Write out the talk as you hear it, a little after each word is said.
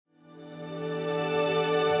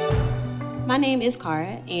My name is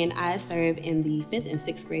Cara, and I serve in the 5th and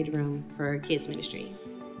 6th grade room for kids ministry.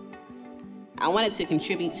 I wanted to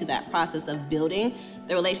contribute to that process of building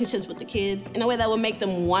the relationships with the kids in a way that would make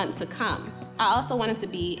them want to come. I also wanted to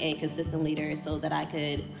be a consistent leader so that I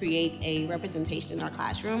could create a representation in our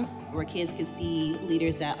classroom where kids could see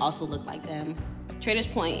leaders that also look like them. Traders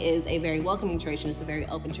Point is a very welcoming church, and it's a very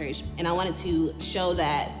open church. And I wanted to show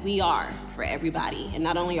that we are for everybody. And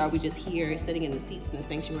not only are we just here sitting in the seats in the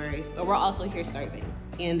sanctuary, but we're also here serving.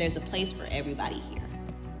 And there's a place for everybody here.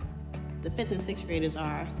 The 5th and 6th graders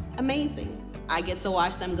are amazing. I get to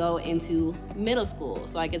watch them go into middle school.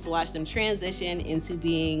 So I get to watch them transition into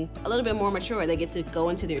being a little bit more mature. They get to go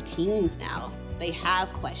into their teens now. They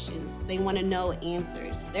have questions. They want to know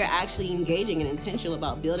answers. They're actually engaging and intentional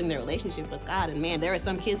about building their relationship with God. And man, there are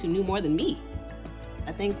some kids who knew more than me.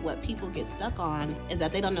 I think what people get stuck on is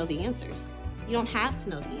that they don't know the answers. You don't have to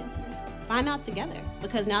know the answers. Find out together,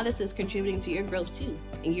 because now this is contributing to your growth too.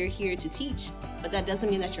 And you're here to teach, but that doesn't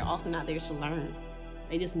mean that you're also not there to learn.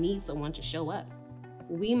 They just need someone to show up.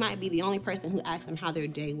 We might be the only person who asks them how their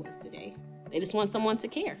day was today. They just want someone to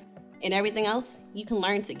care. And everything else, you can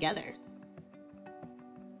learn together.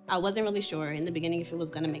 I wasn't really sure in the beginning if it was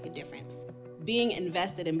going to make a difference. Being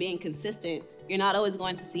invested and being consistent, you're not always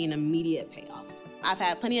going to see an immediate payoff. I've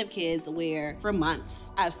had plenty of kids where for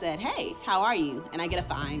months I've said, "Hey, how are you?" And I get a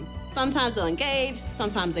fine. Sometimes they'll engage,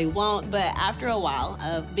 sometimes they won't, but after a while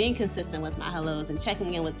of being consistent with my hellos and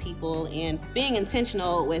checking in with people and being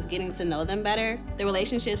intentional with getting to know them better, the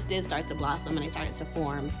relationships did start to blossom and they started to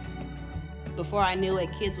form. Before I knew it,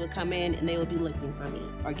 kids would come in and they would be looking for me,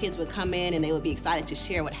 or kids would come in and they would be excited to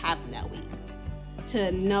share what happened that week.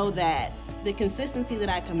 To know that the consistency that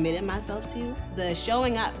I committed myself to, the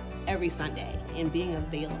showing up every Sunday and being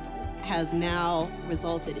available, has now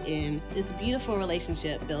resulted in this beautiful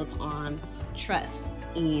relationship built on trust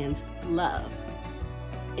and love.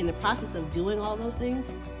 In the process of doing all those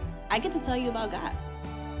things, I get to tell you about God.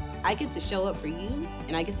 I get to show up for you,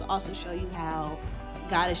 and I get to also show you how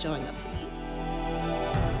God is showing up for you.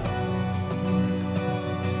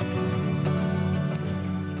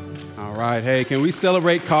 All right, hey, can we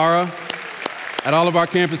celebrate Cara? At all of our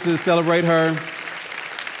campuses, celebrate her,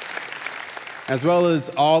 as well as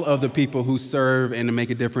all of the people who serve and to make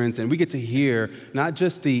a difference. And we get to hear not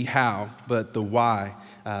just the how, but the why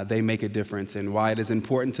they make a difference and why it is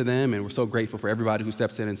important to them. And we're so grateful for everybody who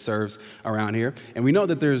steps in and serves around here. And we know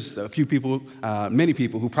that there's a few people, many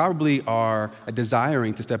people who probably are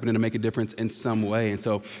desiring to step in and make a difference in some way. And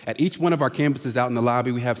so at each one of our campuses out in the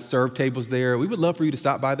lobby, we have serve tables there. We would love for you to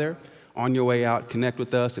stop by there on your way out, connect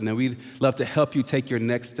with us, and then we'd love to help you take your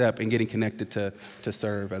next step in getting connected to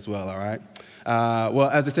serve as well, all right? Well,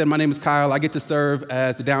 as I said, my name is Kyle. I get to serve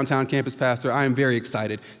as the downtown campus pastor. I am very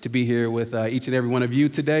excited to be here with each and every one of you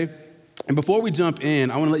today. And before we jump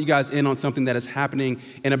in, I want to let you guys in on something that is happening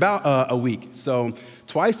in about a week. So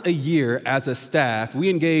twice a year as a staff, we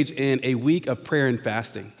engage in a week of prayer and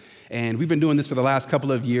fasting. And we've been doing this for the last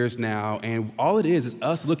couple of years now, and all it is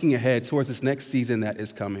us looking ahead towards this next season that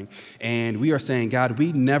is coming. And we are saying, God,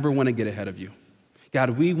 we never want to get ahead of you.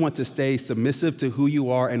 God, we want to stay submissive to who you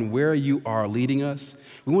are and where you are leading us.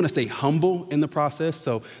 We want to stay humble in the process,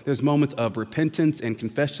 so there's moments of repentance and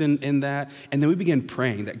confession in that. And then we begin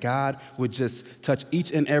praying that God would just touch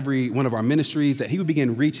each and every one of our ministries, that he would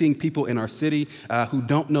begin reaching people in our city who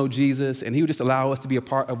don't know Jesus, and he would just allow us to be a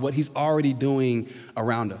part of what he's already doing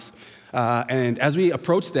around us. And as we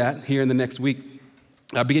approach that here in the next week,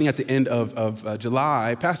 beginning at the end of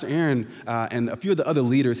July, Pastor Aaron and a few of the other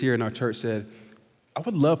leaders here in our church said, I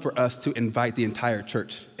would love for us to invite the entire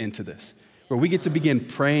church into this, where we get to begin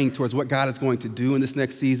praying towards what God is going to do in this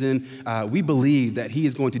next season. We believe that he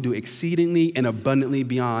is going to do exceedingly and abundantly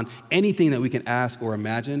beyond anything that we can ask or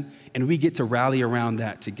imagine, and we get to rally around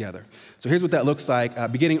that together. So here's what that looks like.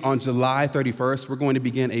 Beginning on July 31st, we're going to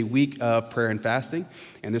begin a week of prayer and fasting,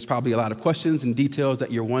 and there's probably a lot of questions and details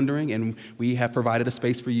that you're wondering, and we have provided a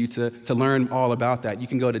space for you to learn all about that. You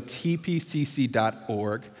can go to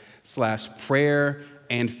tpcc.org/prayer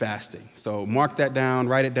and fasting. So mark that down,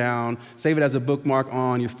 write it down, save it as a bookmark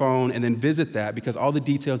on your phone, and then visit that because all the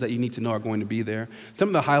details that you need to know are going to be there. Some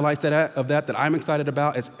of the highlights of that I'm excited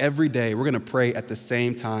about is every day we're going to pray at the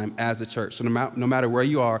same time as a church. So no matter where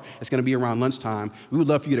you are, it's going to be around lunchtime. We would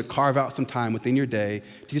love for you to carve out some time within your day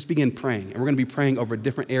to just begin praying. And we're going to be praying over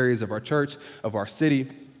different areas of our church, of our city,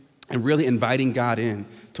 and really inviting God in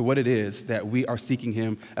to what it is that we are seeking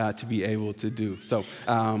him to be able to do. So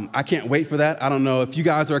I can't wait for that. I don't know if you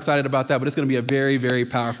guys are excited about that, but it's going to be a very, very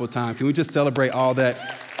powerful time. Can we just celebrate all that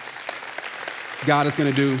God is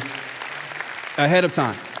going to do ahead of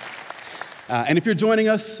time? And if you're joining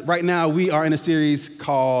us right now, we are in a series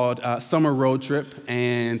called Summer Road Trip,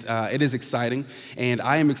 and it is exciting. And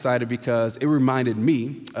I am excited because it reminded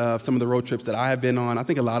me of some of the road trips that I have been on. I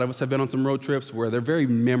think a lot of us have been on some road trips where they're very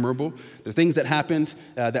memorable. They're things that happened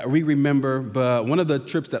that we remember, but one of the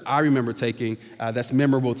trips that I remember taking that's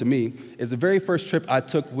memorable to me is the very first trip I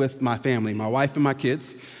took with my family, my wife and my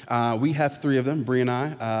kids. We have 3 of them, Bree and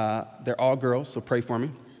I. They're all girls, so pray for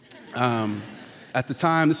me. At the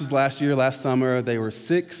time, this was last summer, they were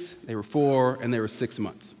 6, they were 4, and they were 6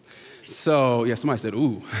 months. So, yeah, somebody said,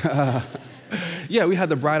 ooh. Yeah, we had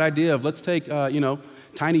the bright idea of let's take,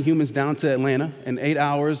 tiny humans down to Atlanta in 8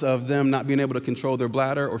 hours of them not being able to control their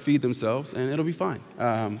bladder or feed themselves, and it'll be fine.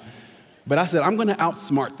 But I said, I'm going to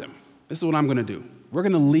outsmart them. This is what I'm going to do. We're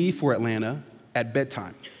going to leave for Atlanta at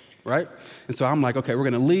bedtime, right? And so I'm like, okay, we're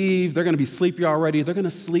going to leave. They're going to be sleepy already. They're going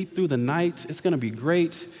to sleep through the night. It's going to be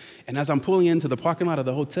great. And as I'm pulling into the parking lot of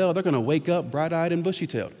the hotel, they're going to wake up bright-eyed and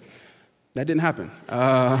bushy-tailed. That didn't happen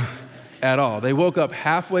at all. They woke up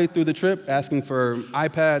halfway through the trip asking for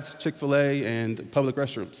iPads, Chick-fil-A, and public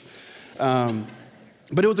restrooms.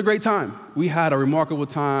 But it was a great time. We had a remarkable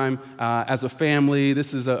time as a family.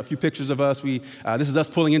 This is a few pictures of us. This is us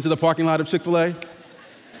pulling into the parking lot of Chick-fil-A.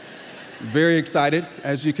 Very excited,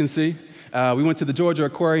 as you can see. We went to the Georgia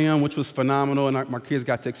Aquarium, which was phenomenal, and our kids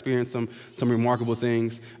got to experience some remarkable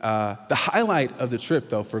things. The highlight of the trip,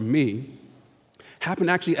 though, for me, happened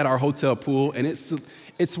actually at our hotel pool, and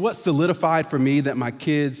it's what solidified for me that my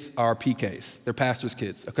kids are PKs. They're pastors'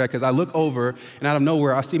 kids, okay? Because I look over, and out of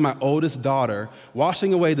nowhere, I see my oldest daughter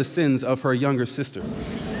washing away the sins of her younger sister.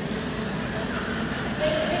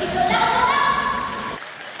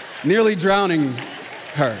 Nearly drowning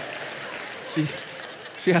her.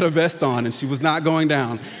 She had a vest on, and she was not going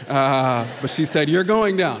down. But she said, "You're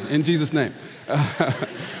going down, in Jesus' name."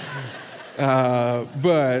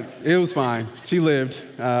 But it was fine. She lived.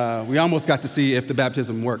 We almost got to see if the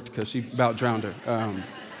baptism worked, because she about drowned her.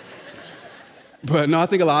 But no, I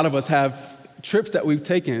think a lot of us have trips that we've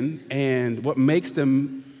taken, and what makes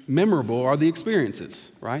them memorable are the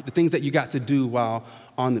experiences, right? The things that you got to do while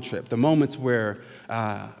on the trip. The moments where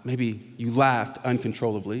maybe you laughed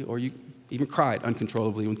uncontrollably, or you even cried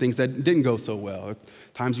uncontrollably when things that didn't go so well. Or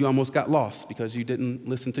times you almost got lost because you didn't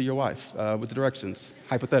listen to your wife with the directions,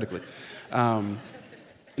 hypothetically.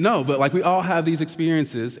 No, but we all have these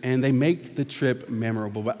experiences, and they make the trip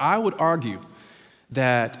memorable. But I would argue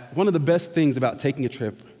that one of the best things about taking a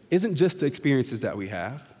trip isn't just the experiences that we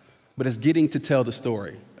have, but it's getting to tell the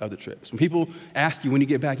story of the trips. When people ask you when you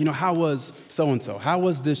get back, how was so-and-so? How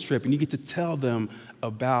was this trip? And you get to tell them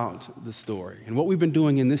about the story. And what we've been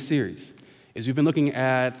doing in this series is we've been looking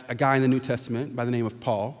at a guy in the New Testament by the name of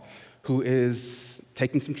Paul, who is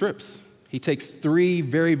taking some trips. He takes 3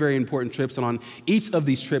 very, very important trips, and on each of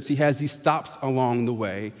these trips, he has these stops along the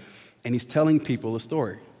way, and he's telling people a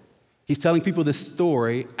story. He's telling people this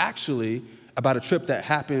story actually about a trip that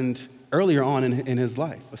happened earlier on in his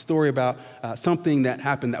life, a story about something that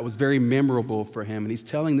happened that was very memorable for him, and he's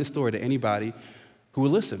telling this story to anybody who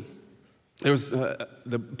will listen. There was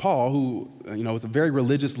Paul, who was a very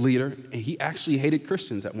religious leader, and he actually hated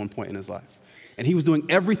Christians at one point in his life. And he was doing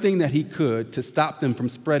everything that he could to stop them from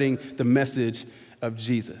spreading the message of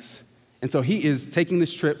Jesus. And so he is taking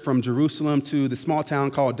this trip from Jerusalem to the small town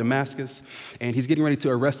called Damascus, and he's getting ready to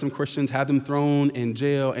arrest some Christians, have them thrown in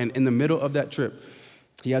jail, and in the middle of that trip,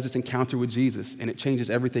 he has this encounter with Jesus, and it changes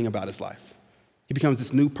everything about his life. He becomes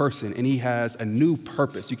this new person, and he has a new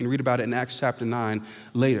purpose. You can read about it in Acts chapter 9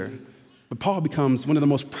 later. But Paul becomes one of the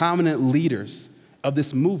most prominent leaders of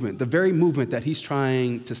this movement, the very movement that he's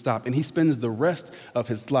trying to stop. And he spends the rest of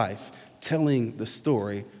his life telling the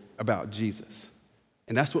story about Jesus.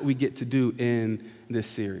 And that's what we get to do in this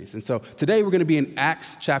series. And so today we're going to be in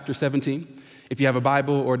Acts chapter 17. If you have a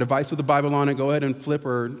Bible or a device with a Bible on it, go ahead and flip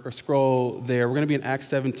or scroll there. We're going to be in Acts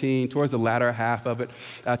 17, towards the latter half of it.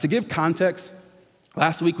 To give context,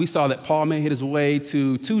 last week we saw that Paul made his way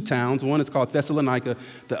to 2 towns. One is called Thessalonica,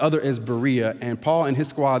 the other is Berea. And Paul and his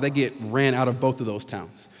squad, they get ran out of both of those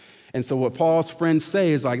towns. And so what Paul's friends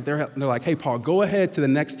say is they're like, hey, Paul, go ahead to the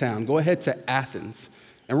next town. Go ahead to Athens,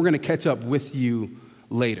 and we're going to catch up with you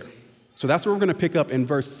later. So that's where we're going to pick up in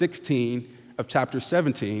verse 16 of chapter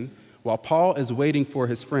 17. While Paul is waiting for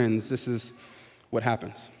his friends, this is what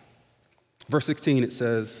happens. Verse 16, it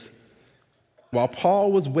says, while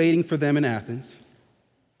Paul was waiting for them in Athens,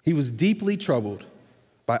 he was deeply troubled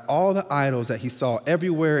by all the idols that he saw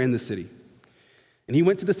everywhere in the city. And he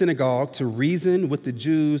went to the synagogue to reason with the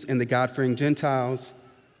Jews and the God-fearing Gentiles,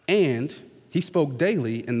 and he spoke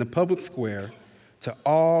daily in the public square to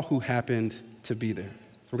all who happened to be there.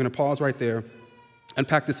 So we're going to pause right there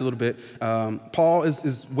Unpack this a little bit. Paul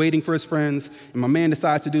is waiting for his friends, and my man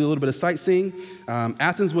decides to do a little bit of sightseeing.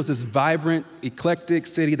 Athens was this vibrant, eclectic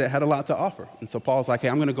city that had a lot to offer. And so Paul's like, hey,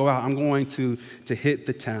 I'm going to go out. I'm going to hit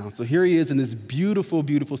the town. So here he is in this beautiful,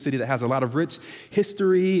 beautiful city that has a lot of rich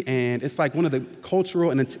history, and it's like one of the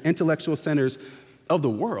cultural and intellectual centers of the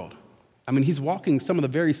world. I mean, he's walking some of the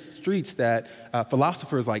very streets that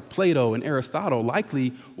philosophers like Plato and Aristotle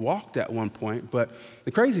likely walked at one point. But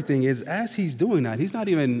the crazy thing is, as he's doing that, he's not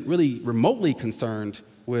even really remotely concerned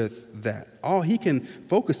with that. All he can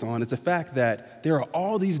focus on is the fact that there are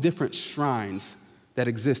all these different shrines that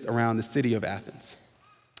exist around the city of Athens.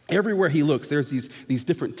 Everywhere he looks, there's these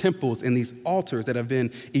different temples and these altars that have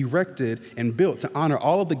been erected and built to honor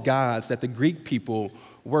all of the gods that the Greek people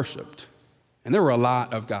worshiped. And there were a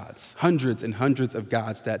lot of gods, hundreds and hundreds of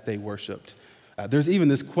gods that they worshiped. There's even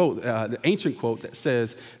this quote, the ancient quote that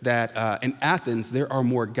says that in Athens, there are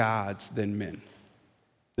more gods than men.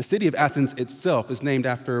 The city of Athens itself is named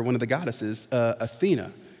after one of the goddesses,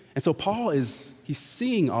 Athena. And so Paul he's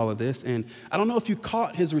seeing all of this, and I don't know if you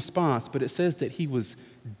caught his response, but it says that he was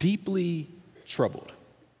deeply troubled.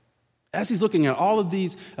 As he's looking at all of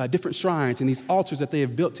these different shrines and these altars that they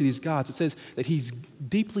have built to these gods, it says that he's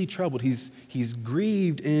deeply troubled. He's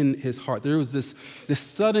grieved in his heart. There was this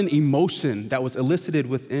sudden emotion that was elicited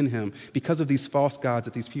within him because of these false gods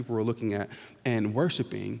that these people were looking at and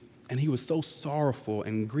worshiping. And he was so sorrowful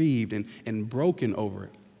and grieved and broken over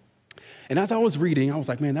it. And as I was reading, I was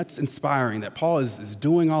like, man, that's inspiring that Paul is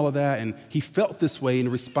doing all of that. And he felt this way in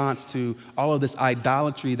response to all of this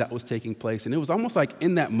idolatry that was taking place. And it was almost like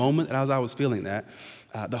in that moment, as I was feeling that,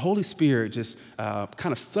 the Holy Spirit just kind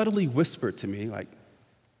of subtly whispered to me, like,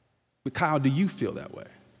 Kyle, do you feel that way?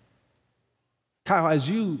 Kyle, as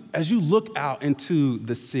you look out into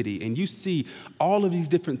the city and you see all of these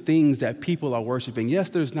different things that people are worshiping, yes,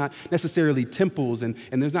 there's not necessarily temples and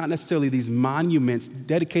there's not necessarily these monuments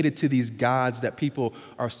dedicated to these gods that people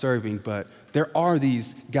are serving, but there are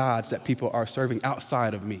these gods that people are serving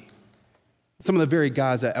outside of me. Some of the very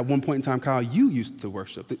gods that at one point in time, Kyle, you used to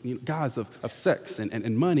worship, the gods of sex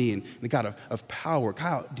and money and the God of power.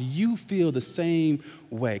 Kyle, do you feel the same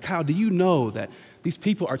way? Kyle, do you know that these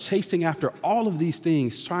people are chasing after all of these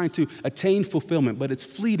things, trying to attain fulfillment, but it's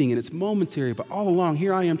fleeting and it's momentary. But all along,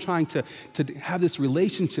 here I am trying to have this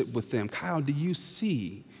relationship with them. Kyle, do you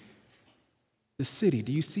see the city?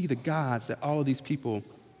 Do you see the gods that all of these people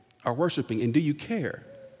are worshiping? And do you care?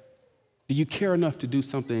 Do you care enough to do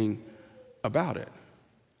something about it?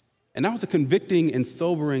 And that was a convicting and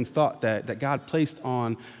sobering thought that God placed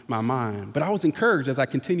on my mind. But I was encouraged as I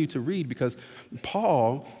continued to read because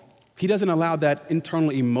Paul, he doesn't allow that internal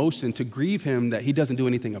emotion to grieve him that he doesn't do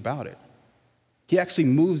anything about it. He actually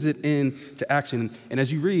moves it into action. And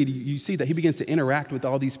as you read, you see that he begins to interact with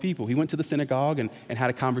all these people. He went to the synagogue and had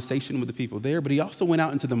a conversation with the people there, but he also went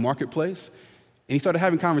out into the marketplace and he started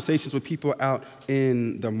having conversations with people out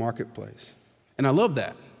in the marketplace. And I love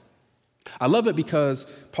that. I love it because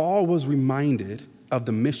Paul was reminded of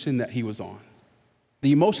the mission that he was on.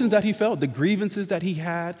 The emotions that he felt, the grievances that he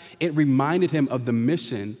had, it reminded him of the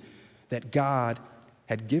mission that God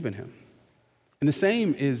had given him. And the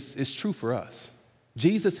same is true for us.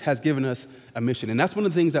 Jesus has given us a mission, and that's one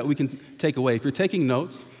of the things that we can take away. If you're taking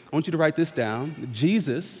notes, I want you to write this down.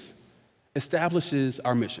 Jesus establishes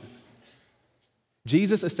our mission.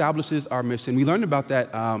 Jesus establishes our mission. We learned about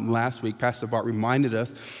that last week. Pastor Bart reminded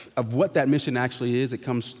us of what that mission actually is. It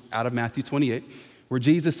comes out of Matthew 28, where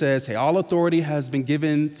Jesus says, hey, all authority has been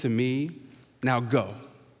given to me. Now go.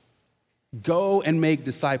 Go and make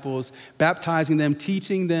disciples, baptizing them,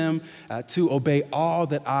 teaching them to obey all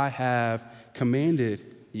that I have commanded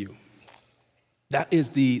you. That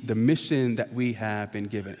is the mission that we have been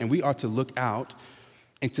given. And we are to look out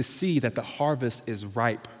and to see that the harvest is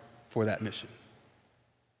ripe for that mission.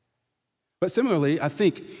 But similarly, I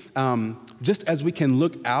think just as we can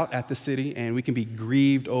look out at the city and we can be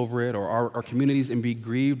grieved over it, or our communities and be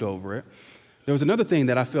grieved over it, there was another thing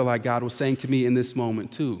that I feel like God was saying to me in this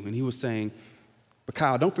moment too. And he was saying, but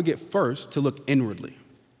Kyle, don't forget first to look inwardly.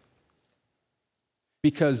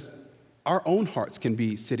 Because our own hearts can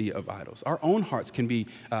be city of idols. Our own hearts can be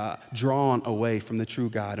drawn away from the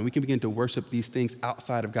true God. And we can begin to worship these things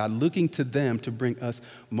outside of God, looking to them to bring us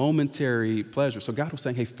momentary pleasure. So God was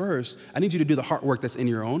saying, hey, first, I need you to do the heart work that's in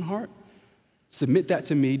your own heart. Submit that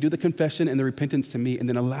to me, do the confession and the repentance to me, and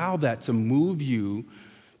then allow that to move you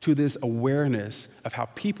to this awareness of how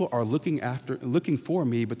people are looking for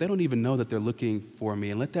me, but they don't even know that they're looking for me.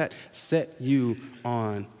 And let that set you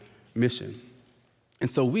on mission. And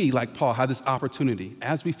so we, like Paul, have this opportunity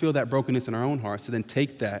as we feel that brokenness in our own hearts to then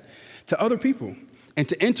take that to other people and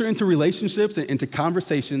to enter into relationships and into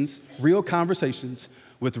conversations, real conversations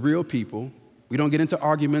with real people. We don't get into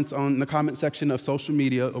arguments on the comment section of social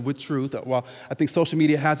media or with truth. While I think social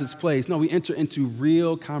media has its place, no, we enter into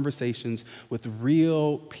real conversations with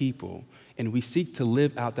real people, and we seek to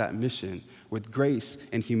live out that mission with grace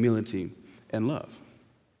and humility and love.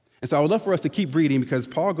 And so I would love for us to keep reading because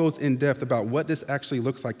Paul goes in depth about what this actually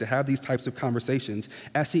looks like to have these types of conversations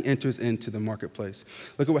as he enters into the marketplace.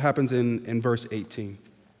 Look at what happens in verse 18.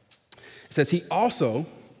 It says, he also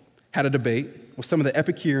had a debate with some of the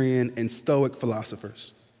Epicurean and Stoic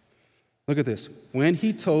philosophers. Look at this. When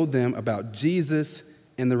he told them about Jesus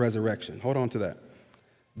and the resurrection, hold on to that.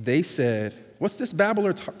 They said, what's this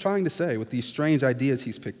babbler trying to say with these strange ideas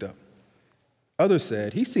he's picked up? Others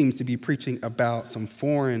said, he seems to be preaching about some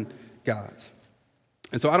foreign gods.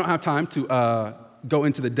 And so I don't have time to go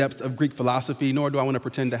into the depths of Greek philosophy, nor do I want to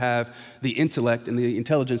pretend to have the intellect and the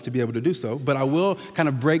intelligence to be able to do so, but I will kind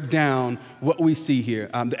of break down what we see here.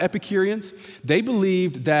 The Epicureans, they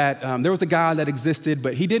believed that there was a God that existed,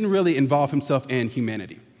 but he didn't really involve himself in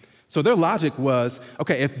humanity. So their logic was,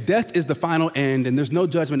 okay, if death is the final end and there's no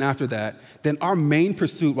judgment after that, then our main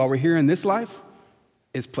pursuit while we're here in this life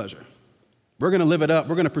is pleasure. We're going to live it up.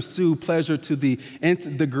 We're going to pursue pleasure to the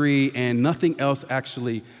nth degree, and nothing else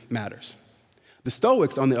actually matters. The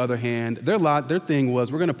Stoics, on the other hand, their thing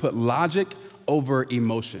was we're going to put logic over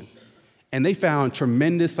emotion. And they found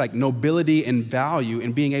tremendous nobility and value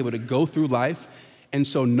in being able to go through life and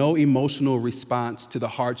show no emotional response to the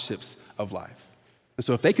hardships of life. And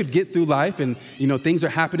so if they could get through life and things are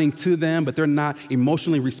happening to them, but they're not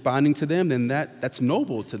emotionally responding to them, then that's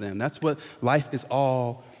noble to them. That's what life is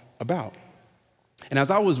all about. And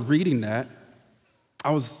as I was reading that,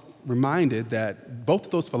 I was reminded that both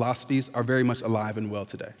of those philosophies are very much alive and well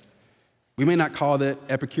today. We may not call that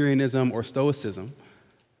Epicureanism or Stoicism,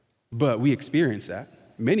 but we experience that.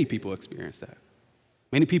 Many people experience that.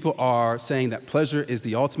 Many people are saying that pleasure is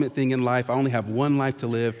the ultimate thing in life. I only have one life to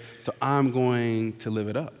live, so I'm going to live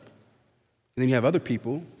it up. And then you have other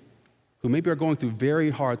people who maybe are going through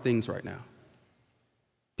very hard things right now.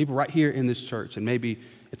 People right here in this church, and maybe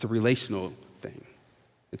it's a relational thing.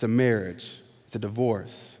 It's a marriage, it's a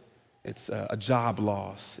divorce, it's a job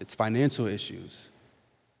loss, it's financial issues.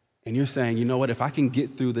 And you're saying, you know what, if I can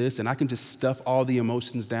get through this and I can just stuff all the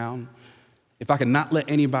emotions down, if I can not let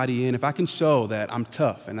anybody in, if I can show that I'm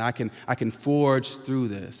tough and I can forge through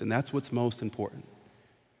this, and that's what's most important.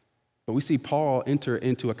 But we see Paul enter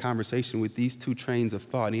into a conversation with these two trains of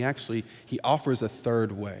thought, and he offers a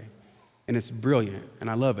third way. And it's brilliant, and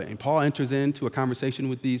I love it. And Paul enters into a conversation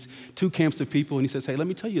with these two camps of people, and he says, hey, let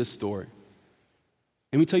me tell you a story.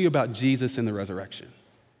 Let me tell you about Jesus and the resurrection.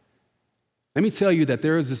 Let me tell you that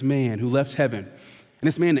there is this man who left heaven, and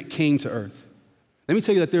this man that came to earth. Let me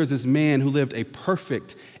tell you that there is this man who lived a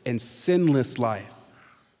perfect and sinless life.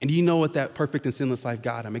 And do you know what that perfect and sinless life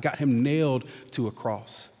got him? It got him nailed to a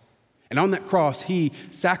cross. And on that cross, he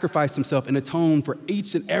sacrificed himself and atoned for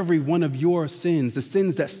each and every one of your sins, the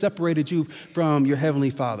sins that separated you from your heavenly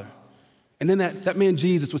Father. And then that man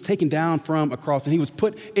Jesus was taken down from a cross and he was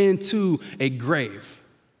put into a grave.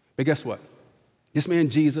 But guess what? This man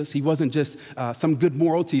Jesus, he wasn't just some good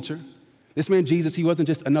moral teacher. This man Jesus, he wasn't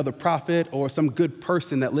just another prophet or some good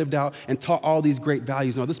person that lived out and taught all these great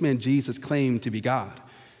values. No, this man Jesus claimed to be God.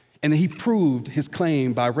 And then he proved his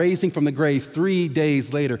claim by raising from the grave 3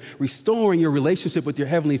 days later, restoring your relationship with your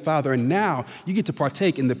heavenly Father. And now you get to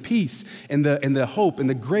partake in the peace and the hope and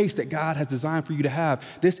the grace that God has designed for you to have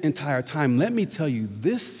this entire time. Let me tell you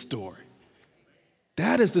this story.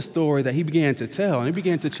 That is the story that he began to tell, and it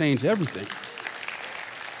began to change everything.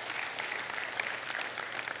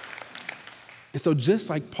 And so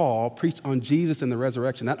just like Paul preached on Jesus and the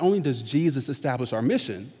resurrection, not only does Jesus establish our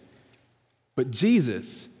mission, but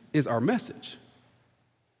Jesus is our message.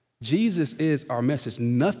 Jesus is our message,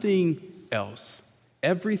 nothing else.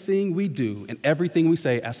 Everything we do and everything we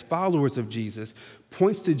say as followers of Jesus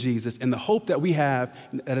points to Jesus and the hope that we have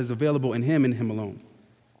that is available in him and him alone.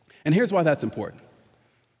 And here's why that's important.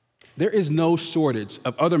 There is no shortage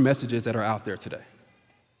of other messages that are out there today.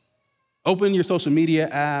 Open your social media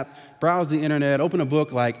app, browse the internet, open a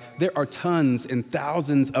book. There are tons and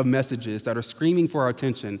thousands of messages that are screaming for our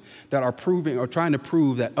attention, that are proving or trying to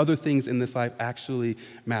prove that other things in this life actually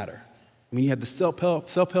matter. I mean, you have the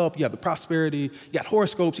self-help, you have the prosperity, you got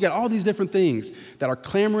horoscopes, you got all these different things that are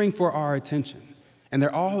clamoring for our attention. And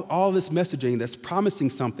they're all this messaging that's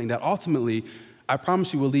promising something that ultimately, I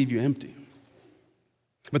promise you, will leave you empty.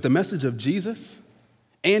 But the message of Jesus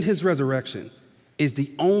and his resurrection is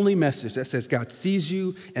the only message that says God sees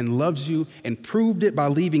you and loves you and proved it by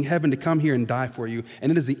leaving heaven to come here and die for you.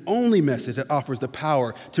 And it is the only message that offers the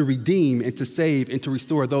power to redeem and to save and to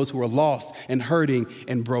restore those who are lost and hurting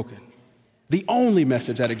and broken. The only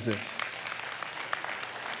message that exists.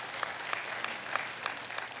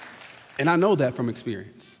 And I know that from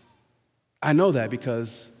experience. I know that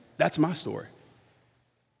because that's my story.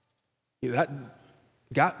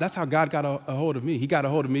 That's how God got a hold of me. He got a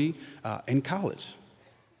hold of me in college.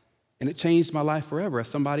 And it changed my life forever as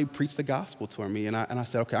somebody preached the gospel to me. And I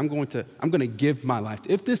said, okay, I'm going to give my life.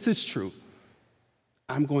 If this is true,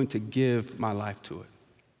 I'm going to give my life to it.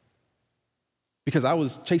 Because I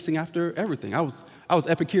was chasing after everything. I was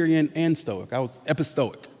Epicurean and Stoic. I was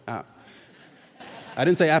epistoic. I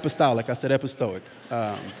didn't say apostolic, I said epistoic.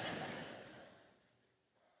 But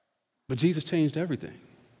Jesus changed everything.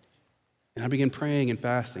 And I began praying and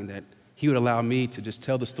fasting that he would allow me to just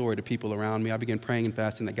tell the story to people around me. I began praying and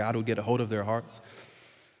fasting that God would get a hold of their hearts,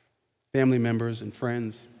 family members and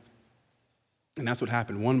friends. And that's what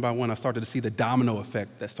happened. One by one, I started to see the domino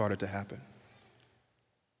effect that started to happen.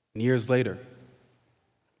 And years later,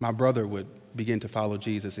 my brother would begin to follow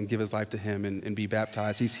Jesus and give his life to him and be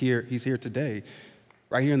baptized. He's here today,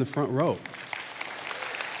 right here in the front row.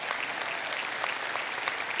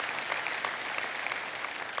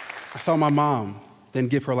 I saw my mom then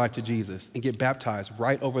give her life to Jesus and get baptized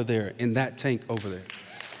right over there in that tank over there.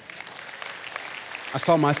 I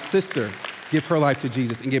saw my sister give her life to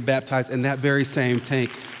Jesus and get baptized in that very same tank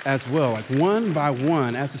as well. Like one by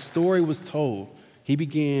one, as the story was told, he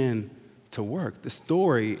began to work. The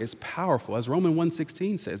story is powerful. As Romans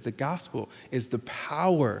 1:16 says, the gospel is the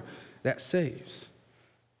power that saves.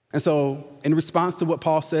 And so in response to what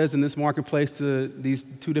Paul says in this marketplace to these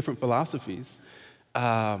two different philosophies,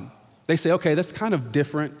 they say, okay, that's kind of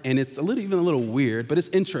different and it's even a little weird, but it's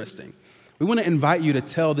interesting. We want to invite you to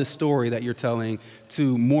tell this story that you're telling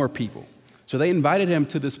to more people. So they invited him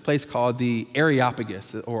to this place called the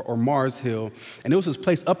Areopagus or Mars Hill. And it was this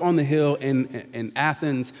place up on the hill in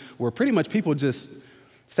Athens where pretty much people just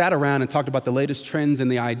sat around and talked about the latest trends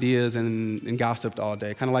and the ideas and gossiped all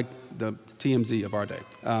day, kind of like the TMZ of our day.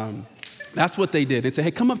 That's what they did. They said,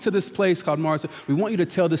 hey, come up to this place called Mars. We want you to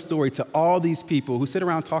tell this story to all these people who sit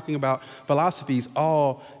around talking about philosophies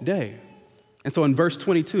all day. And so in verse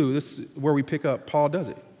 22, this is where we pick up, Paul does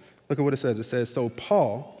it. Look at what it says. It says, so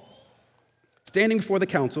Paul, standing before the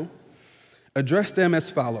council, addressed them as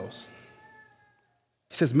follows.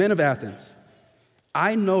 He says, men of Athens,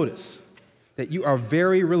 I notice that you are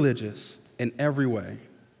very religious in every way.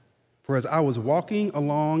 For as I was walking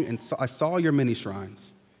along and I saw your many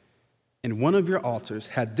shrines, and one of your altars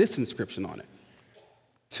had this inscription on it,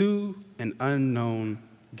 to an unknown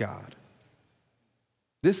God.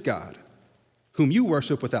 This God, whom you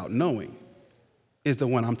worship without knowing, is the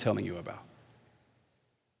one I'm telling you about.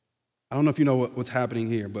 I don't know if you know what's happening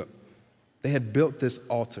here, but they had built this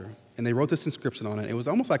altar, and they wrote this inscription on it. It was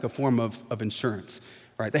almost like a form of insurance,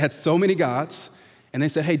 right? They had so many gods, and they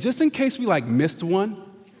said, hey, just in case we missed one,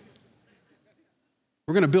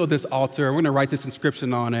 we're going to build this altar. We're going to write this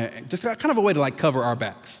inscription on it, just kind of a way to cover our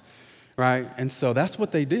backs, right? And so that's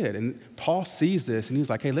what they did. And Paul sees this, and he's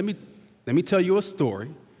like, hey, let me tell you a story.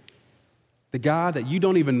 The God that you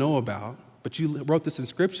don't even know about, but you wrote this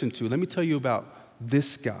inscription to, let me tell you about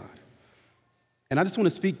this God. And I just want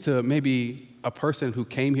to speak to maybe a person who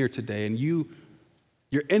came here today, and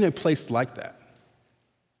you're in a place like that.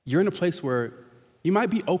 You're in a place where you might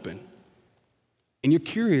be open. And you're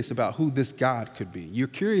curious about who this God could be. You're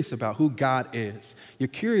curious about who God is. You're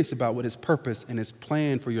curious about what his purpose and his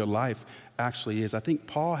plan for your life actually is. I think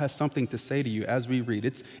Paul has something to say to you as we read.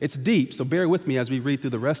 It's deep, so bear with me as we read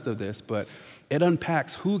through the rest of this, but it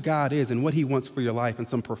unpacks who God is and what he wants for your life in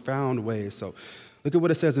some profound ways. So look at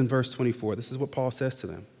what it says in verse 24. This is what Paul says to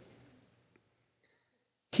them.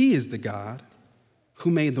 He is the God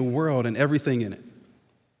who made the world and everything in it.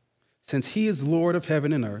 Since he is Lord of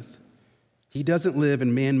heaven and earth, he doesn't live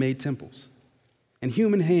in man-made temples, and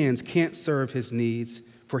human hands can't serve his needs,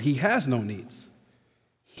 for he has no needs.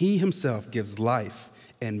 He himself gives life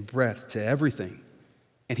and breath to everything,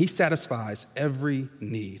 and he satisfies every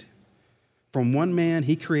need. From one man,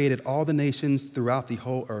 he created all the nations throughout the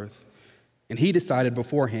whole earth, and he decided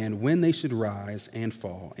beforehand when they should rise and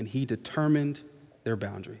fall, and he determined their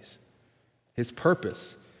boundaries. His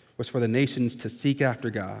purpose was for the nations to seek after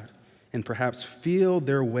God and perhaps feel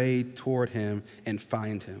their way toward him and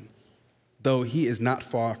find him, though he is not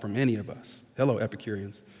far from any of us. Hello,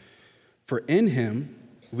 Epicureans. For in him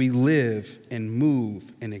we live and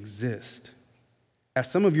move and exist.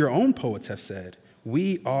 As some of your own poets have said,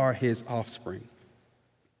 we are his offspring.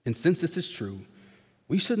 And since this is true,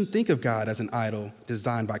 We shouldn't think of God as an idol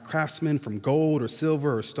designed by craftsmen from gold or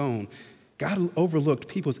silver or stone. God overlooked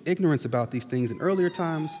people's ignorance about these things in earlier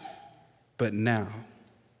times, but now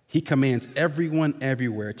he commands everyone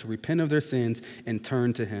everywhere to repent of their sins and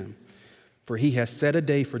turn to him. For he has set a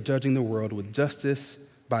day for judging the world with justice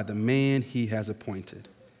by the man he has appointed.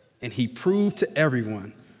 And he proved to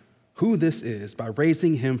everyone who this is by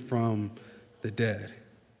raising him from the dead.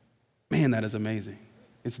 Man, that is amazing.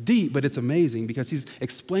 It's deep, but it's amazing because he's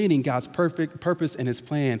explaining God's perfect purpose and his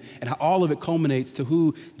plan and how all of it culminates to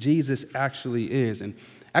who Jesus actually is. And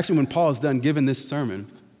actually, when Paul is done giving this sermon,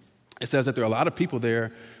 it says that there are a lot of people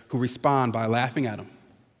there who respond by laughing at him.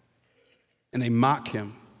 And they mock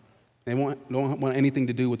him. They don't want anything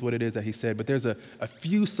to do with what it is that he said. But there's a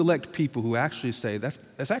few select people who actually say,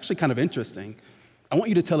 that's actually kind of interesting. I want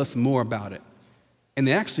you to tell us more about it. And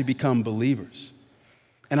they actually become believers.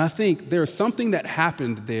 And I think there's something that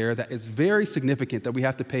happened there that is very significant that we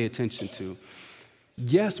have to pay attention to.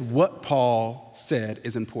 Yes, what Paul said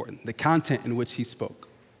is important, the content in which he spoke.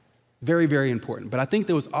 Very, very important. But I think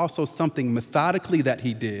there was also something methodically that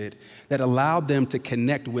he did that allowed them to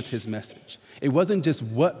connect with his message. It wasn't just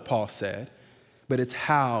what Paul said, but it's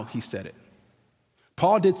how he said it.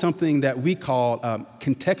 Paul did something that we call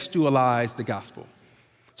contextualize the gospel.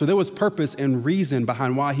 So there was purpose and reason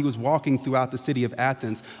behind why he was walking throughout the city of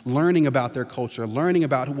Athens, learning about their culture, learning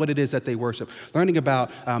about what it is that they worship, learning about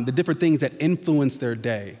the different things that influence their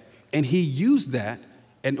day. And he used that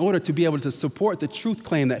in order to be able to support the truth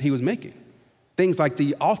claim that he was making. Things like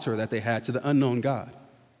the altar that they had to the unknown God.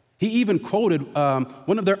 He even quoted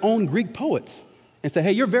one of their own Greek poets and said,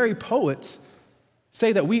 hey, your very poets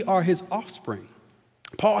say that we are his offspring.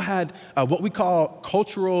 Paul had what we call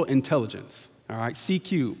cultural intelligence, all right,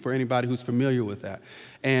 CQ for anybody who's familiar with that.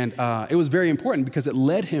 And it was very important because it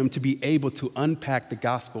led him to be able to unpack the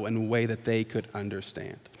gospel in a way that they could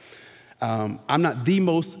understand. I'm not the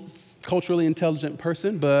most culturally intelligent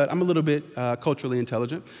person, but I'm a little bit culturally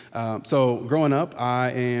intelligent. So growing up,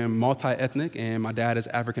 I am multi-ethnic, and my dad is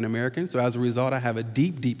African-American. So as a result, I have a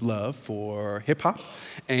deep, deep love for hip-hop.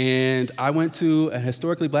 And I went to a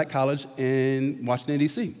historically black college in Washington,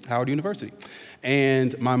 D.C., Howard University.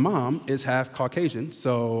 And my mom is half Caucasian,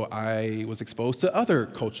 so I was exposed to other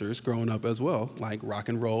cultures growing up as well, like rock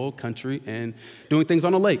and roll, country, and doing things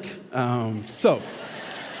on a lake.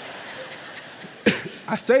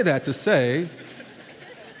 I say that to say,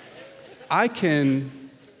 I can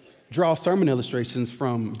draw sermon illustrations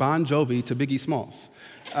from Bon Jovi to Biggie Smalls.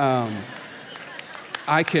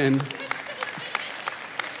 I can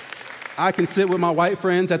sit with my white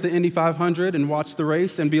friends at the Indy 500 and watch the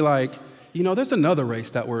race and be like, you know, there's another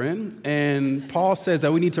race that we're in. And Paul says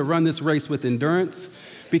that we need to run this race with endurance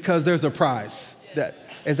because there's a prize that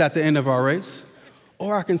is at the end of our race.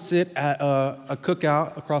 Or I can sit at a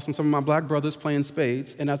cookout across from some of my black brothers playing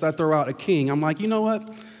spades, and as I throw out a king, I'm like, you know what?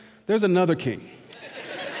 There's another king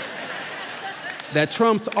that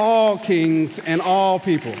trumps all kings and all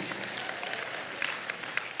people.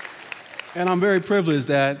 And I'm very privileged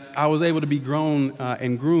that I was able to be grown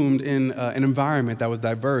and groomed in an environment that was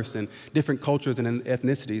diverse and different cultures and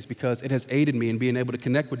ethnicities because it has aided me in being able to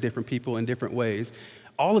connect with different people in different ways,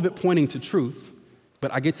 all of it pointing to truth.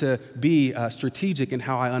 But I get to be strategic in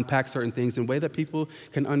how I unpack certain things in a way that people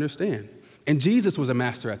can understand. And Jesus was a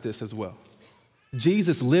master at this as well.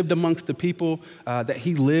 Jesus lived amongst the people that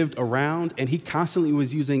he lived around, and he constantly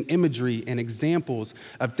was using imagery and examples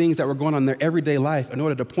of things that were going on in their everyday life in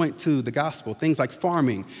order to point to the gospel, things like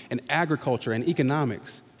farming and agriculture and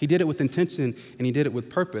economics. He did it with intention, and he did it with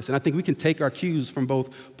purpose. And I think we can take our cues from both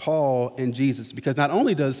Paul and Jesus, because not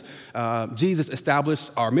only does Jesus establish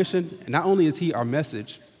our mission, and not only is he our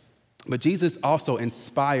message, but Jesus also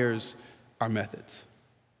inspires our methods.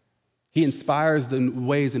 He inspires the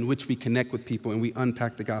ways in which we connect with people and we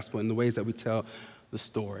unpack the gospel in the ways that we tell the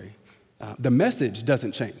story. The message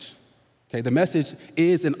doesn't change. Okay, the message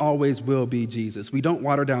is and always will be Jesus. We don't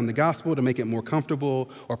water down the gospel to make it more comfortable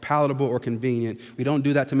or palatable or convenient. We don't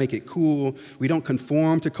do that to make it cool. We don't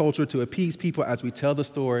conform to culture to appease people as we tell the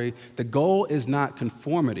story. The goal is not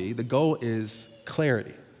conformity. The goal is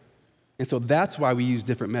clarity. And so that's why we use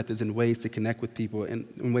different methods and ways to connect with people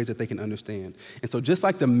in ways that they can understand. And so just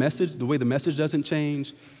like the message, the way the message doesn't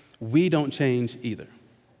change, we don't change either.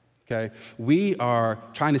 Okay? We are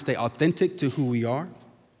trying to stay authentic to who we are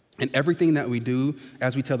and everything that we do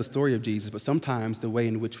as we tell the story of Jesus, but sometimes the way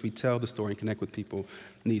in which we tell the story and connect with people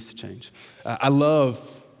needs to change. I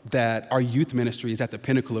love that our youth ministry is at the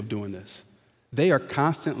pinnacle of doing this. They are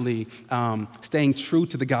constantly staying true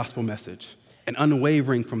to the gospel message and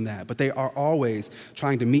unwavering from that, but they are always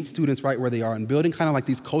trying to meet students right where they are and building kind of like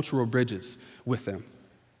these cultural bridges with them.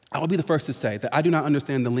 I will be the first to say that I do not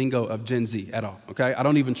understand the lingo of Gen Z at all, okay? I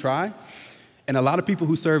don't even try. And a lot of people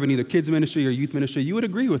who serve in either kids ministry or youth ministry, you would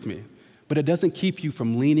agree with me. But it doesn't keep you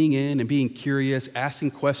from leaning in and being curious,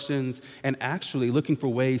 asking questions, and actually looking for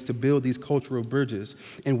ways to build these cultural bridges.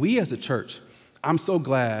 And we as a church, I'm so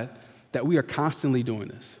glad that we are constantly doing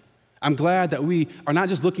this. I'm glad that we are not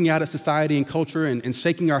just looking out at society and culture and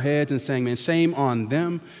shaking our heads and saying, man, shame on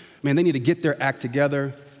them. Man, they need to get their act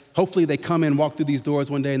together. Hopefully they come in, walk through these doors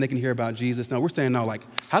one day and they can hear about Jesus. No, we're saying, no, like,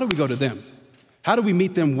 how do we go to them? How do we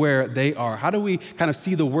meet them where they are? How do we kind of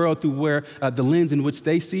see the world through where the lens in which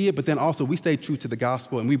they see it, but then also we stay true to the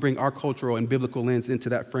gospel and we bring our cultural and biblical lens into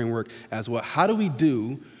that framework as well? How do we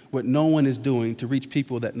do what no one is doing to reach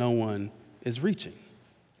people that no one is reaching?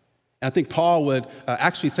 And I think Paul would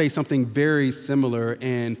actually say something very similar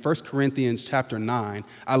in 1 Corinthians chapter 9.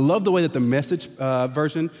 I love the way that the Message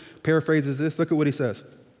version paraphrases this. Look at what he says.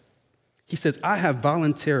 He says, I have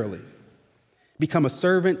voluntarily become a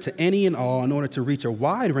servant to any and all in order to reach a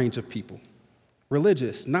wide range of people,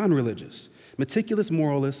 religious, non-religious, meticulous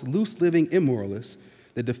moralists, loose-living immoralists,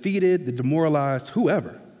 the defeated, the demoralized,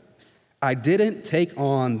 whoever. I didn't take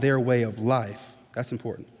on their way of life. That's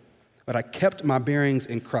important. But I kept my bearings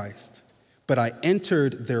in Christ. But I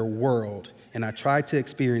entered their world, and I tried to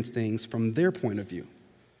experience things from their point of view.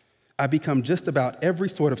 I become just about every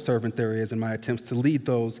sort of servant there is in my attempts to lead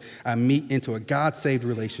those I meet into a God-saved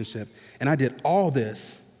relationship. And I did all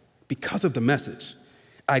this because of the message.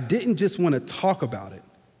 I didn't just want to talk about it.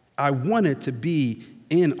 I wanted to be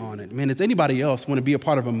in on it. Man, does anybody else want to be a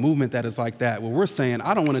part of a movement that is like that? Well, we're saying,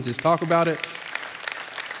 I don't want to just talk about it.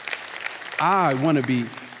 I want to be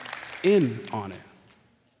in on it.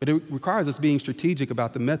 But it requires us being strategic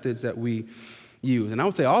about the methods that we use. And I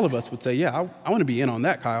would say all of us would say, yeah, I want to be in on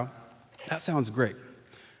that, Kyle. That sounds great.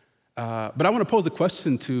 But I want to pose a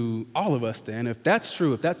question to all of us then. If that's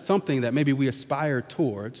true, if that's something that maybe we aspire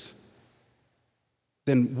towards,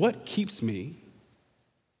 then what keeps me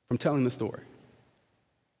from telling the story?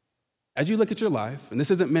 As you look at your life, and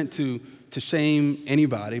this isn't meant to shame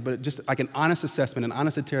anybody, but just like an honest assessment, an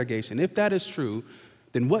honest interrogation. If that is true,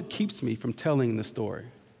 then what keeps me from telling the story?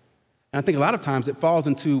 And I think a lot of times it falls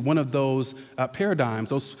into one of those paradigms,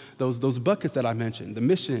 those buckets that I mentioned, the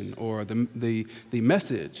mission or the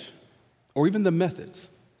message or even the methods.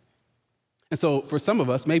 And so for some of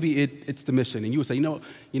us, maybe it's the mission. And you would say, you know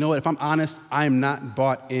what, if I'm honest, I am not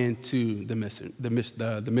bought into the mission.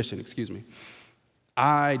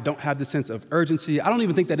 I don't have the sense of urgency. I don't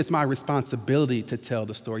even think that it's my responsibility to tell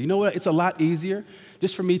the story. You know what, it's a lot easier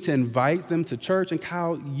just for me to invite them to church. And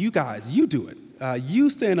Kyle, you guys, you do it. You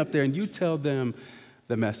stand up there and you tell them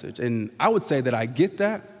the message. And I would say that I get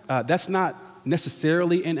that. That's not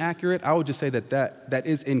necessarily inaccurate. I would just say that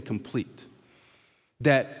is incomplete.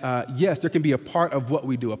 That, yes, there can be a part of what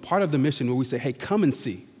we do, a part of the mission where we say, hey, come and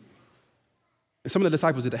see. Some of the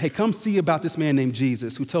disciples did that. Hey, come see about this man named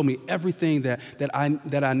Jesus who told me everything that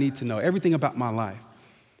I need to know, everything about my life.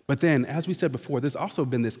 But then, as we said before, there's also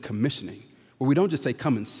been this commissioning where we don't just say,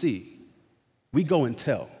 come and see. We go and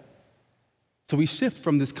tell. So we shift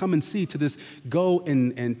from this come and see to this go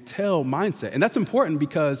and tell mindset. And that's important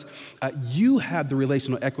because you have the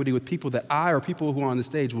relational equity with people that I or people who are on the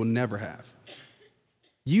stage will never have.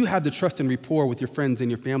 You have the trust and rapport with your friends and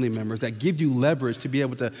your family members that give you leverage to be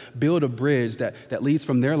able to build a bridge that leads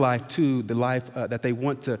from their life to the life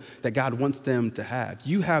that God wants them to have.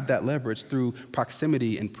 You have that leverage through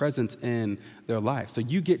proximity and presence in their life. So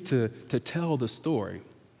you get to tell the story.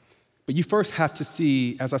 But you first have to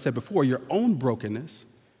see, as I said before, your own brokenness,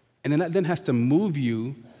 and then that then has to move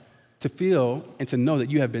you to feel and to know that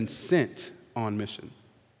you have been sent on mission.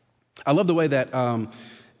 I love the way that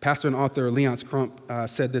Pastor and author Leonce Crump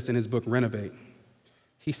said this in his book, Renovate.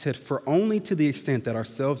 He said, for only to the extent that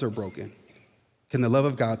ourselves are broken can the love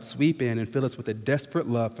of God sweep in and fill us with a desperate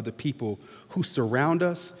love for the people who surround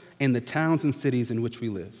us and the towns and cities in which we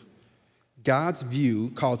live. God's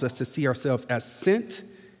view calls us to see ourselves as sent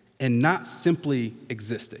and not simply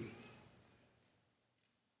existing.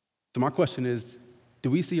 So my question is,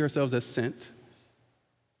 do we see ourselves as sent,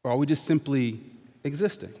 or are we just simply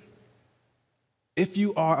existing? If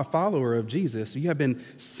you are a follower of Jesus, you have been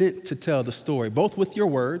sent to tell the story, both with your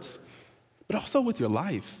words, but also with your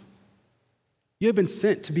life. You have been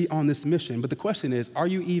sent to be on this mission, but the question is, are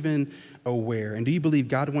you even aware, and do you believe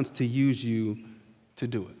God wants to use you to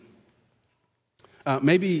do it?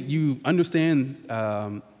 Maybe you understand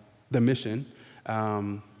the mission,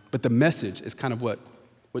 but the message is kind of what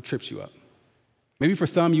trips you up. Maybe for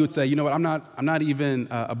some you would say, you know what, I'm not even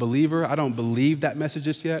a believer. I don't believe that message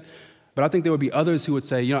just yet. But I think there would be others who would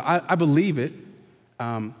say, you know, I believe it.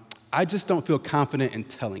 I just don't feel confident in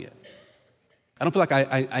telling it. I don't feel like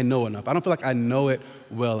I know enough. I don't feel like I know it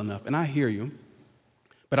well enough. And I hear you.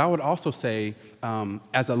 But I would also say,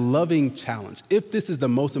 as a loving challenge, if this is the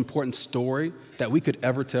most important story that we could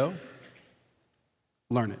ever tell,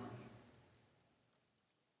 learn it.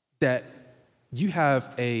 That you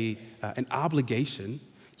have an obligation,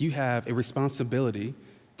 you have a responsibility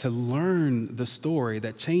to learn the story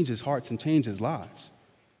that changes hearts and changes lives.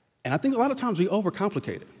 And I think a lot of times we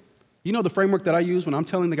overcomplicate it. You know the framework that I use when I'm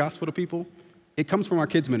telling the gospel to people? It comes from our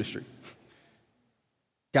kids' ministry.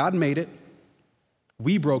 God made it,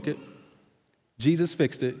 we broke it, Jesus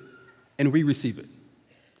fixed it, and we receive it.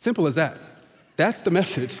 Simple as that. That's the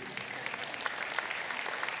message.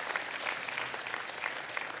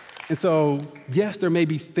 And so, yes, there may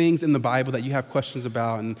be things in the Bible that you have questions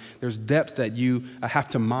about, and there's depths that you have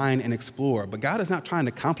to mine and explore, but God is not trying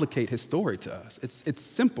to complicate his story to us. It's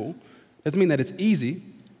simple. Doesn't mean that it's easy,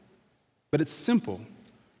 but it's simple.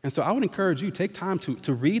 And so I would encourage you, take time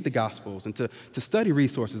to read the Gospels and to study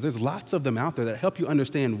resources. There's lots of them out there that help you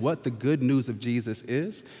understand what the good news of Jesus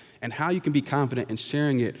is and how you can be confident in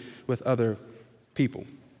sharing it with other people.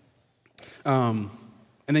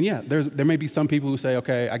 And then, there may be some people who say,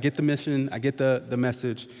 okay, I get the mission, I get the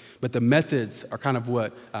message, but the methods are kind of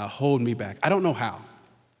what hold me back. I don't know how.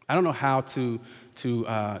 I don't know how to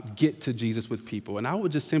get to Jesus with people. And I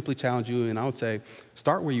would just simply challenge you, and I would say,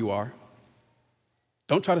 start where you are.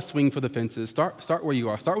 Don't try to swing for the fences. Start where you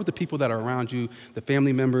are. Start with the people that are around you, the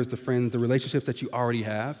family members, the friends, the relationships that you already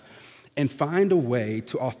have, and find a way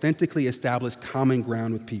to authentically establish common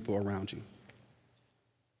ground with people around you.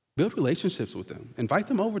 Build relationships with them. Invite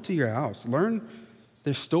them over to your house. Learn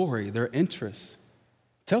their story, their interests.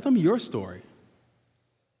 Tell them your story.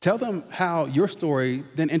 Tell them how your story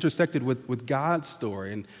then intersected with God's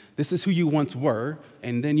story, and this is who you once were,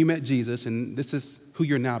 and then you met Jesus, and this is who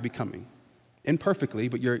you're now becoming. Imperfectly,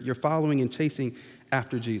 but you're following and chasing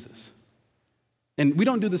after Jesus. And we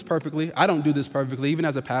don't do this perfectly. I don't do this perfectly. Even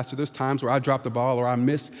as a pastor, there's times where I drop the ball or I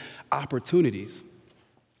miss opportunities.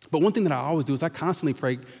 But one thing that I always do is I constantly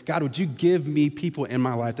pray, God, would you give me people in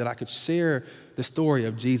my life that I could share the story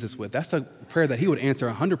of Jesus with? That's a prayer that he would answer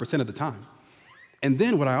 100% of the time. And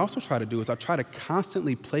then what I also try to do is I try to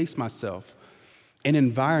constantly place myself in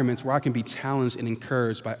environments where I can be challenged and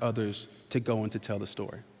encouraged by others to go and to tell the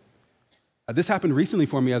story. This happened recently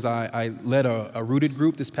for me as I led a Rooted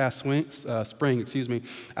group this past spring.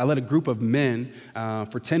 I led a group of men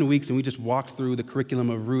for 10 weeks, and we just walked through the curriculum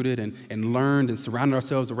of Rooted and learned and surrounded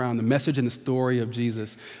ourselves around the message and the story of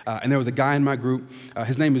Jesus. And there was a guy in my group.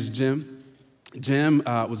 His name is Jim. Jim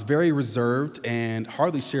was very reserved and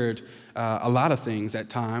hardly shared a lot of things at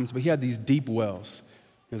times, but he had these deep wells.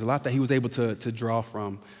 There's a lot that he was able to draw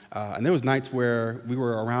from. And there was nights where we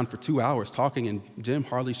were around for 2 hours talking, and Jim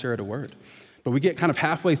hardly shared a word. But we get kind of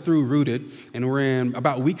halfway through Rooted, and we're in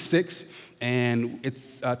about week 6, and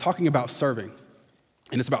it's talking about serving.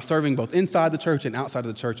 And it's about serving both inside the church and outside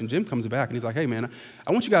of the church. And Jim comes back, and he's like, hey, man,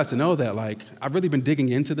 I want you guys to know that, I've really been digging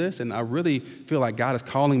into this, and I really feel like God is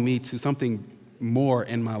calling me to something more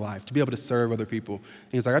in my life, to be able to serve other people.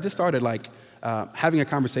 And he's like, I just started, having a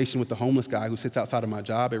conversation with the homeless guy who sits outside of my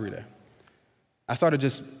job every day. I started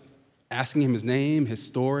just asking him his name, his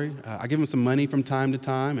story. I give him some money from time to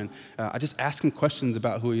time, and I just ask him questions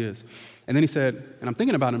about who he is. And then he said, and I'm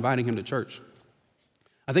thinking about inviting him to church.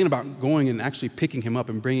 I'm thinking about going and actually picking him up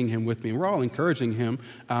and bringing him with me. And we're all encouraging him,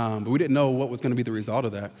 but we didn't know what was going to be the result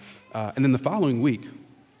of that. And then the following week,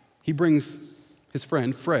 he brings his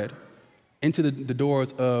friend, Fred, into the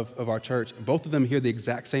doors of our church. Both of them hear the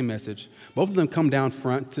exact same message. Both of them come down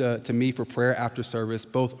front to me for prayer after service,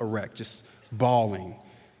 both erect, just bawling.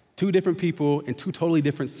 2 different people in 2 totally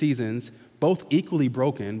different seasons, both equally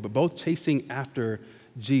broken, but both chasing after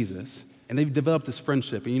Jesus. And they've developed this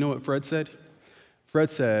friendship. And you know what Fred said?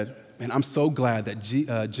 Fred said, man, I'm so glad that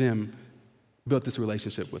Jim built this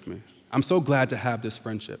relationship with me. I'm so glad to have this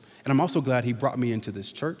friendship. And I'm also glad he brought me into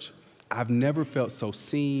this church. I've never felt so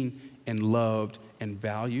seen and loved and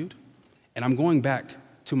valued. And I'm going back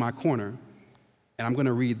to my corner, and I'm going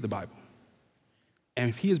to read the Bible.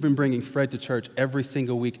 And he has been bringing Fred to church every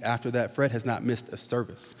single week after that. Fred has not missed a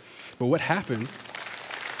service. But what happened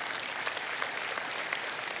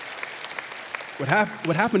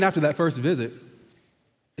after that first visit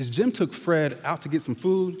is Jim took Fred out to get some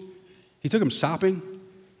food. He took him shopping,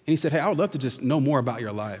 and he said, hey, I would love to just know more about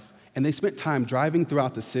your life. And they spent time driving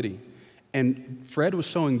throughout the city. And Fred was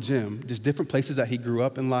showing Jim just different places that he grew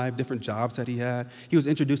up in life, different jobs that he had. He was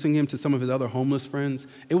introducing him to some of his other homeless friends.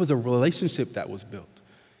 It was a relationship that was built.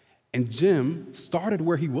 And Jim started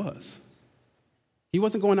where he was. He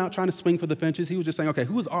wasn't going out trying to swing for the fences. He was just saying, okay,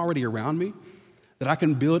 who is already around me that I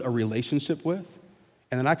can build a relationship with?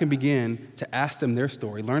 And then I can begin to ask them their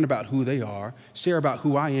story, learn about who they are, share about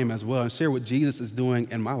who I am as well, and share what Jesus is doing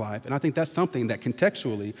in my life. And I think that's something that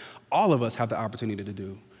contextually all of us have the opportunity to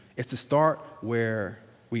do. It's to start where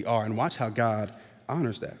we are and watch how God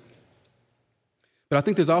honors that. But I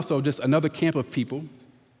think there's also just another camp of people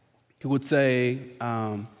who would say,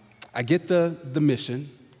 I get the mission,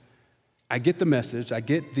 I get the message, I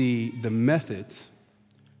get the methods,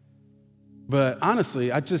 but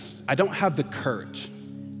honestly, I don't have the courage.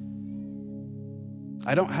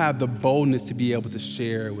 I don't have the boldness to be able to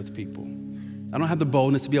share with people. I don't have the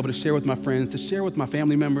boldness to be able to share with my friends, to share with my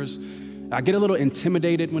family members. I get a little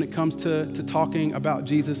intimidated when it comes to talking about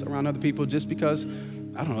Jesus around other people just because,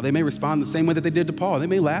 I don't know, they may respond the same way that they did to Paul. They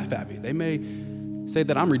may laugh at me. They may say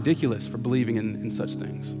that I'm ridiculous for believing in such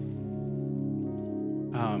things.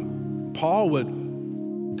 Paul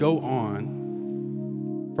would go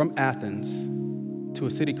on from Athens to a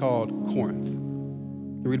city called Corinth.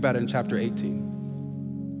 You read about it in chapter 18.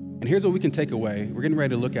 And here's what we can take away. We're getting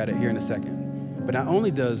ready to look at it here in a second. But not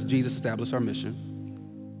only does Jesus establish our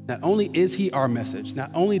mission, not only is he our message,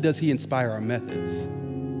 not only does he inspire our methods,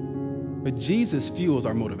 but Jesus fuels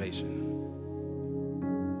our motivation.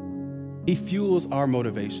 He fuels our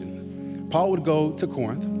motivation. Paul would go to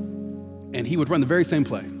Corinth, and he would run the very same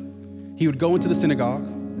play. He would go into the synagogue,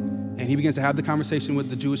 and he begins to have the conversation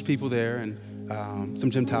with the Jewish people there and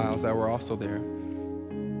some Gentiles that were also there.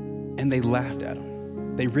 And they laughed at him.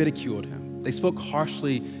 They ridiculed him. They spoke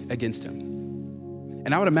harshly against him.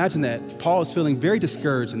 And I would imagine that Paul is feeling very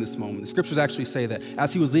discouraged in this moment. The scriptures actually say that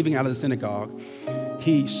as he was leaving out of the synagogue,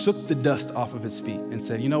 he shook the dust off of his feet and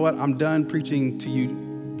said, you know what, I'm done preaching to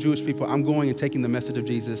you Jewish people. I'm going and taking the message of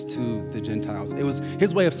Jesus to the Gentiles. It was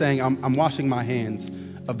his way of saying, I'm washing my hands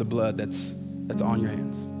of the blood that's on your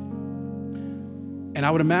hands. And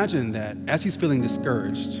I would imagine that as he's feeling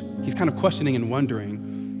discouraged, he's kind of questioning and wondering,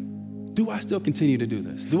 do I still continue to do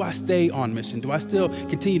this? Do I stay on mission? Do I still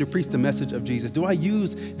continue to preach the message of Jesus? Do I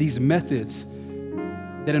use these methods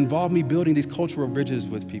that involve me building these cultural bridges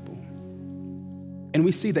with people? And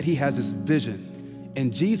we see that he has this vision.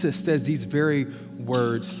 And Jesus says these very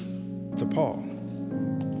words to Paul.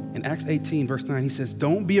 In Acts 18, verse 9, he says,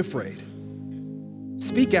 don't be afraid.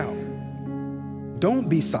 Speak out. Don't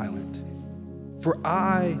be silent, for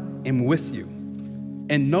I am with you.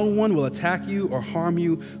 And no one will attack you or harm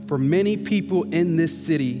you, for many people in this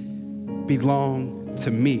city belong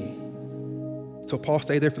to me. So Paul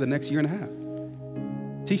stayed there for the next year and a half,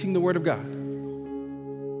 teaching the word of God.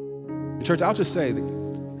 And church, I'll just say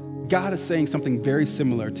that God is saying something very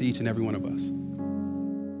similar to each and every one of us.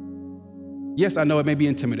 Yes, I know it may be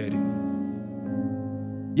intimidating.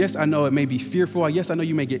 Yes, I know it may be fearful. Yes, I know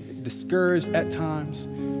you may get discouraged at times.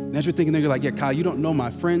 And as you're thinking there, you're like, yeah, Kyle, you don't know my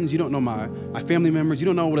friends. You don't know my family members. You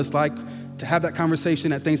don't know what it's like to have that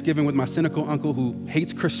conversation at Thanksgiving with my cynical uncle who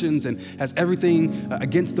hates Christians and has everything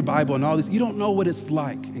against the Bible and all this. You don't know what it's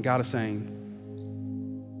like. And God is saying,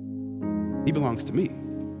 he belongs to me.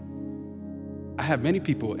 I have many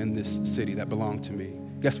people in this city that belong to me.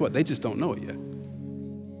 Guess what? They just don't know it yet.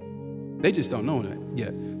 They just don't know it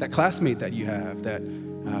yet. That classmate that you have that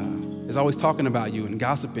is always talking about you and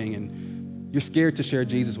gossiping and you're scared to share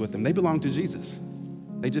Jesus with them. They belong to Jesus.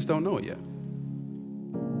 They just don't know it yet.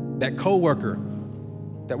 That coworker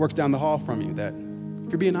that works down the hall from you that,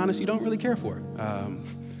 if you're being honest, you don't really care for.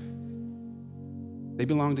 They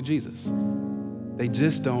belong to Jesus. They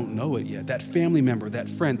just don't know it yet. That family member, that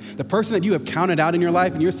friend, the person that you have counted out in your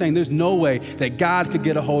life and you're saying there's no way that God could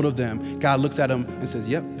get a hold of them. God looks at them and says,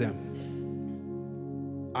 yep, them.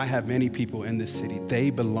 I have many people in this city. They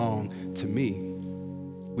belong to me.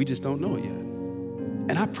 We just don't know it yet.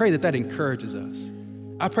 And I pray that encourages us.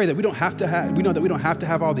 I pray that we know that we don't have to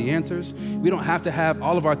have all the answers. We don't have to have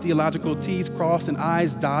all of our theological T's crossed and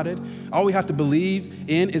I's dotted. All we have to believe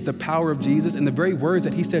in is the power of Jesus and the very words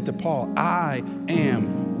that he said to Paul, I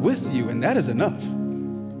am with you. And that is enough.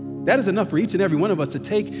 That is enough for each and every one of us to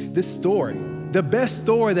take this story, the best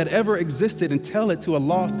story that ever existed, and tell it to a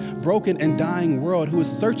lost, broken, and dying world who is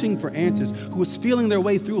searching for answers, who is feeling their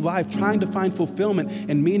way through life, trying to find fulfillment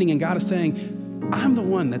and meaning. And God is saying, I'm the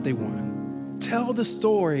one that they want. Tell the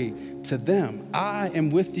story to them. I am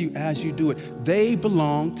with you as you do it. They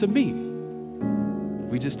belong to me.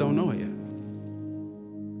 We just don't know it yet.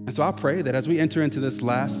 And so I pray that as we enter into this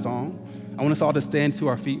last song, I want us all to stand to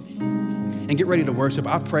our feet and get ready to worship.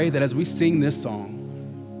 I pray that as we sing this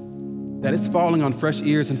song, that it's falling on fresh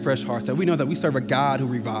ears and fresh hearts, that we know that we serve a God who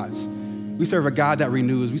revives. We serve a God that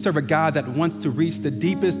renews. We serve a God that wants to reach the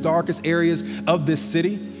deepest, darkest areas of this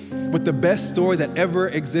city. with the best story that ever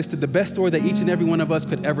existed, the best story that each and every one of us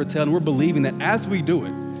could ever tell. And we're believing that as we do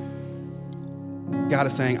it, God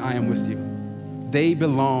is saying, I am with you. They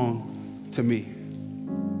belong to me.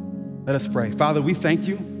 Let us pray. Father, we thank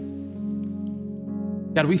you.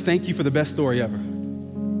 God, we thank you for the best story ever.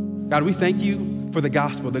 God, we thank you for the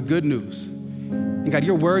gospel, the good news. And God,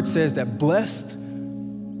 your word says that blessed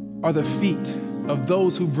are the feet of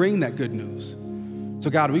those who bring that good news. So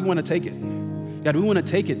God, we want to take it. God, we want to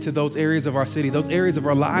take it to those areas of our city, those areas of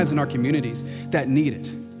our lives and our communities that need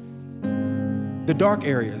it. The dark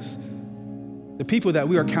areas, the people that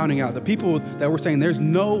we are counting out, the people that we're saying there's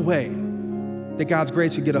no way that God's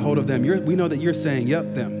grace should get a hold of them. We know that you're saying,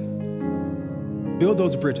 yep, them. Build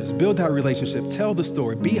those bridges, build that relationship, tell the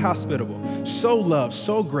story, be hospitable, show love,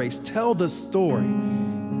 show grace, tell the story.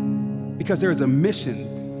 Because there is a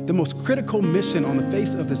mission, the most critical mission on the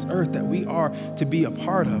face of this earth that we are to be a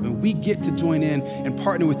part of, and we get to join in and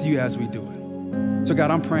partner with you as we do it. So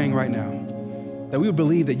God, I'm praying right now that we would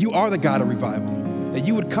believe that you are the God of revival, that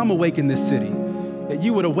you would come awaken this city, that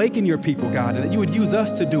you would awaken your people, God, and that you would use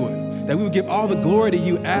us to do it. That we would give all the glory to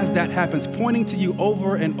you as that happens, pointing to you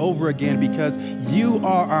over and over again because you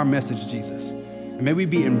are our message, Jesus. And may we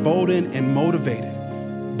be emboldened and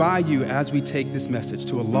motivated by you as we take this message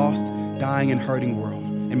to a lost, dying, and hurting world.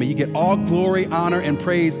 And may you get all glory, honor, and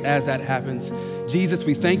praise as that happens. Jesus,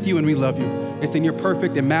 we thank you and we love you. It's in your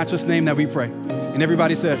perfect and matchless name that we pray. And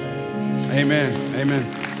everybody said, amen,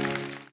 amen.